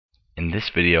In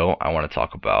this video, I want to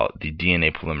talk about the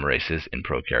DNA polymerases in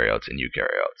prokaryotes and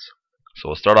eukaryotes. So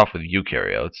we'll start off with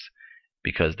eukaryotes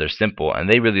because they're simple and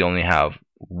they really only have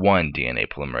one DNA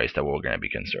polymerase that we're going to be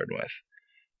concerned with.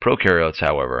 Prokaryotes,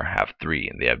 however, have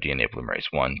three. They have DNA polymerase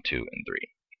 1, 2, and 3.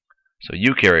 So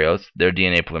eukaryotes, their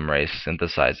DNA polymerase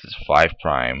synthesizes 5'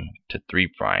 to 3',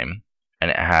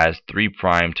 and it has 3'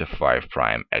 to 5'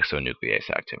 exonuclease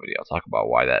activity. I'll talk about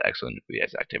why that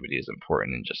exonuclease activity is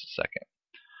important in just a second.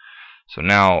 So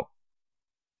now,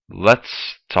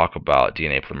 let's talk about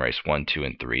DNA polymerase 1, 2,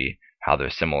 and 3, how they're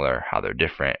similar, how they're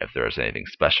different, if there's anything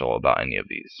special about any of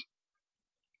these.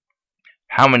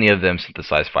 How many of them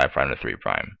synthesize 5' to 3'?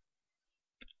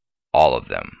 All of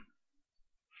them.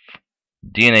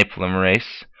 DNA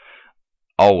polymerase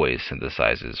always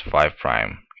synthesizes 5'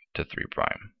 to 3'.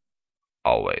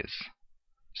 Always.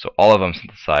 So all of them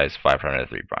synthesize 5' to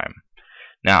 3'.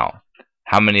 Now,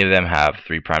 how many of them have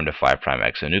 3' to 5'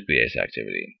 exonuclease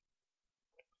activity?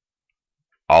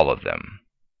 All of them.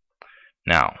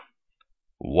 Now,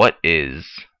 what is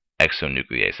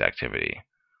exonuclease activity?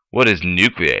 What is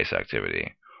nuclease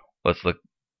activity? Let's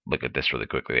look at this really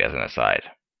quickly as an aside.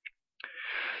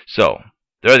 So,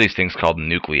 there are these things called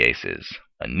nucleases.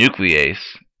 A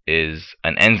nuclease is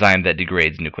an enzyme that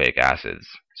degrades nucleic acids.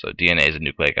 So DNA is a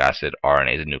nucleic acid,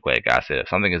 RNA is a nucleic acid. If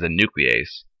something is a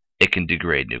nuclease, it can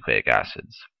degrade nucleic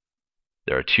acids.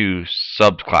 There are two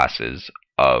subclasses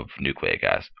of nucleic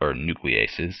acid or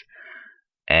nucleases,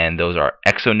 and those are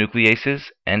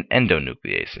exonucleases and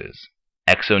endonucleases.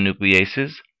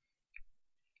 Exonucleases,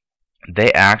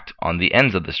 they act on the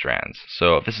ends of the strands.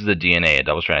 So if this is a DNA, a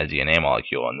double-stranded DNA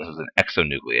molecule, and this is an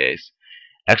exonuclease,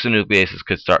 exonucleases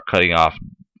could start cutting off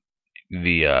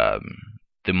the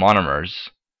monomers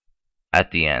at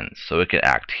the ends, so it could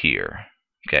act here,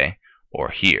 okay, or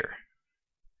here.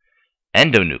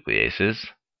 Endonucleases,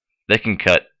 they can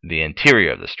cut the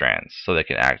interior of the strands, so they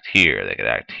can act here, they could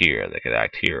act here, they could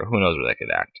act here. Who knows where they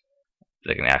could act?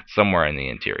 They can act somewhere in the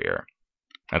interior.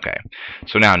 Okay,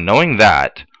 so now knowing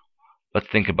that, let's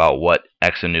think about what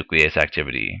exonuclease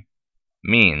activity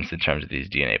means in terms of these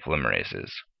DNA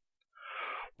polymerases.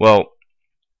 Well,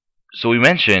 so we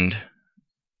mentioned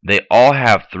they all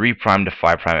have 3' to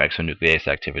 5' exonuclease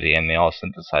activity, and they all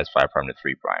synthesize 5' to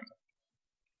 3'.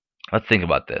 Let's think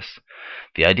about this.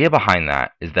 The idea behind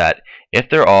that is that if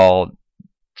they're all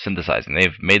synthesizing,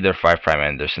 they've made their 5'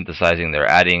 end, they're synthesizing, they're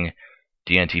adding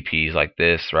DNTPs like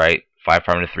this, right? 5'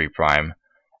 to 3',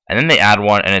 and then they add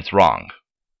one and it's wrong,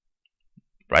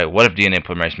 right? What if DNA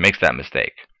polymerase makes that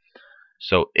mistake?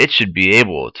 So it should be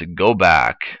able to go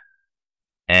back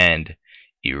and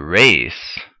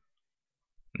erase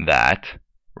that,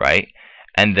 right?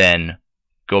 And then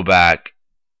go back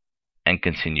and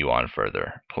continue on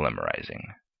further polymerizing.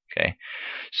 Okay,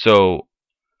 so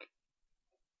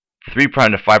 3'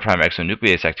 to 5'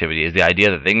 exonuclease activity is the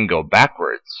idea that they can go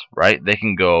backwards, right? They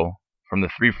can go from the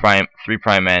 3'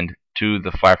 end to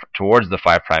the 5 towards the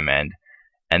 5' end,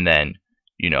 and then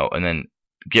and then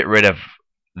get rid of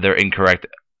their incorrect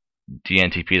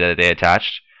DNTP that they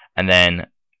attached, and then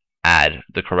add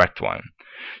the correct one.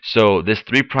 So this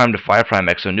 3' to 5'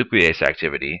 exonuclease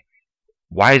activity,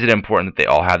 why is it important that they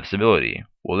all have this ability?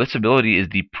 Well, this ability is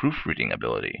the proofreading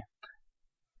ability.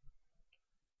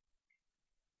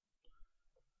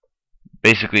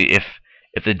 Basically, if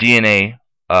the DNA,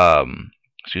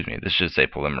 excuse me, this should say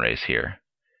polymerase here.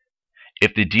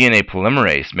 If the DNA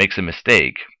polymerase makes a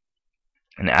mistake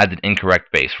and adds an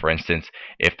incorrect base, for instance,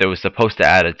 if they was supposed to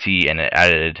add a T and it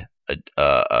added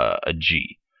a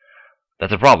G,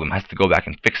 that's a problem. It has to go back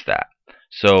and fix that.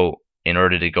 So in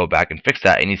order to go back and fix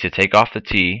that, it needs to take off the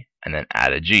T and then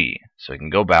add a G. So it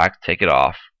can go back, take it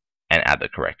off, and add the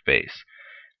correct base.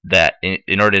 That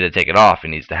in order to take it off, it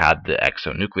needs to have the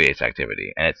exonuclease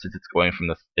activity, and since it's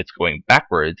going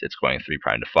backwards, it's going 3'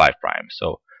 to 5'.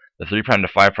 So the 3' to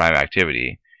 5'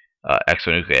 activity,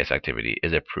 exonuclease activity,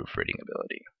 is a proofreading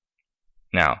ability.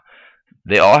 Now,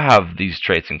 they all have these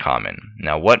traits in common.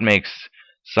 Now, what makes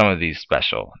some of these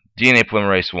special? DNA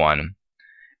polymerase 1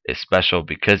 is special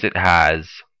because it has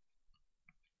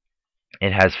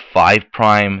 5'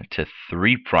 to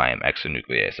 3'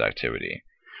 exonuclease activity.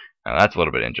 Now that's a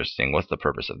little bit interesting. What's the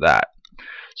purpose of that?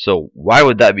 So why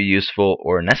would that be useful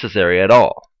or necessary at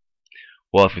all?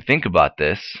 Well, if we think about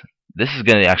this, this is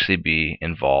going to actually be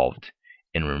involved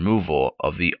in removal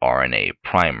of the RNA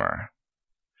primer.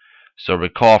 So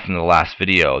recall from the last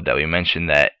video that we mentioned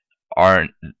that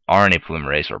RNA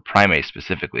polymerase, or primase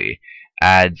specifically,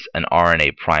 adds an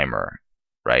RNA primer,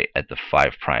 right, at the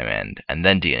 5' end, and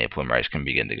then DNA polymerase can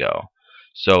begin to go.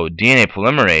 So DNA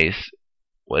polymerase,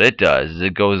 what it does is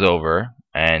it goes over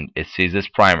and it sees this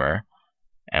primer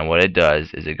And what it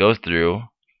does is it goes through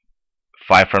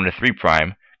 5' to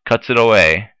 3', cuts it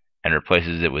away, and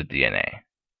replaces it with DNA.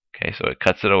 Okay, so it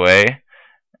cuts it away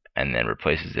and then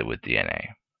replaces it with DNA.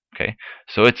 Okay,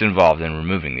 so it's involved in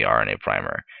removing the RNA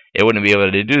primer. It wouldn't be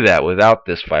able to do that without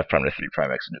this 5' to 3'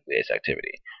 exonuclease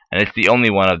activity. And it's the only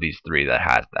one of these three that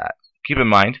has that. Keep in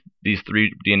mind, these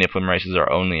three DNA polymerases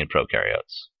are only in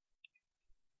prokaryotes.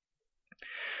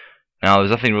 Now,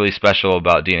 there's nothing really special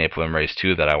about DNA polymerase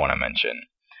 2 that I want to mention.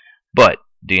 But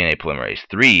DNA polymerase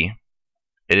 3,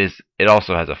 it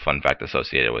also has a fun fact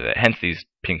associated with it, hence these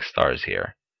pink stars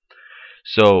here.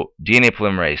 So DNA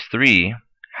polymerase 3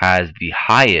 has the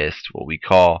highest, what we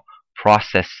call,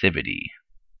 processivity.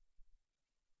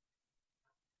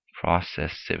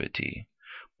 Processivity.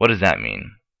 What does that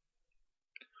mean?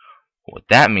 What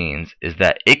that means is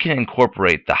that it can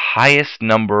incorporate the highest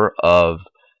number of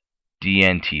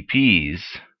DNTPs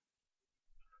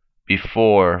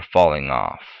before falling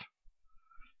off.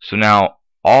 So now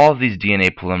all of these DNA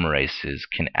polymerases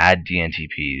can add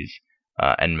DNTPs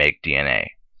and make DNA.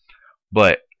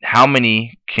 But how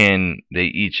many can they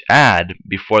each add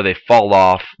before they fall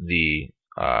off the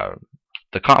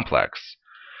complex?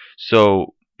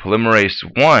 So polymerase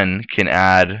 1 can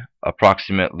add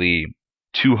approximately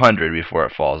 200 before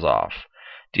it falls off.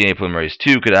 DNA polymerase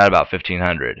 2 could add about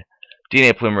 1,500.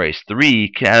 DNA polymerase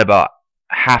 3 can add about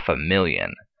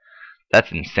 500,000.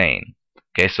 That's insane.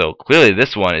 Okay, so clearly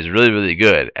this one is really, really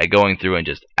good at going through and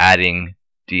just adding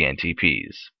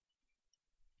DNTPs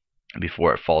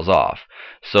before it falls off.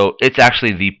 So it's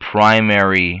actually the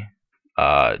primary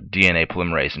DNA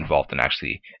polymerase involved in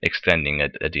actually extending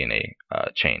a DNA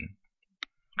chain.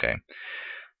 Okay,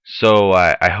 so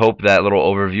I hope that little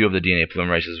overview of the DNA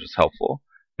polymerases was helpful.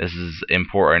 This is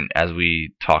important as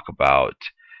we talk about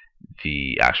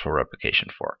the actual replication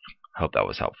fork. I hope that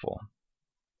was helpful.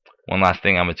 One last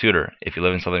thing, I'm a tutor. If you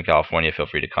live in Southern California, feel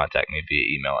free to contact me via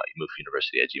email at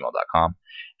moofuniversity@gmail.com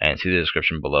and see the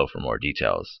description below for more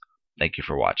details. Thank you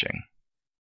for watching.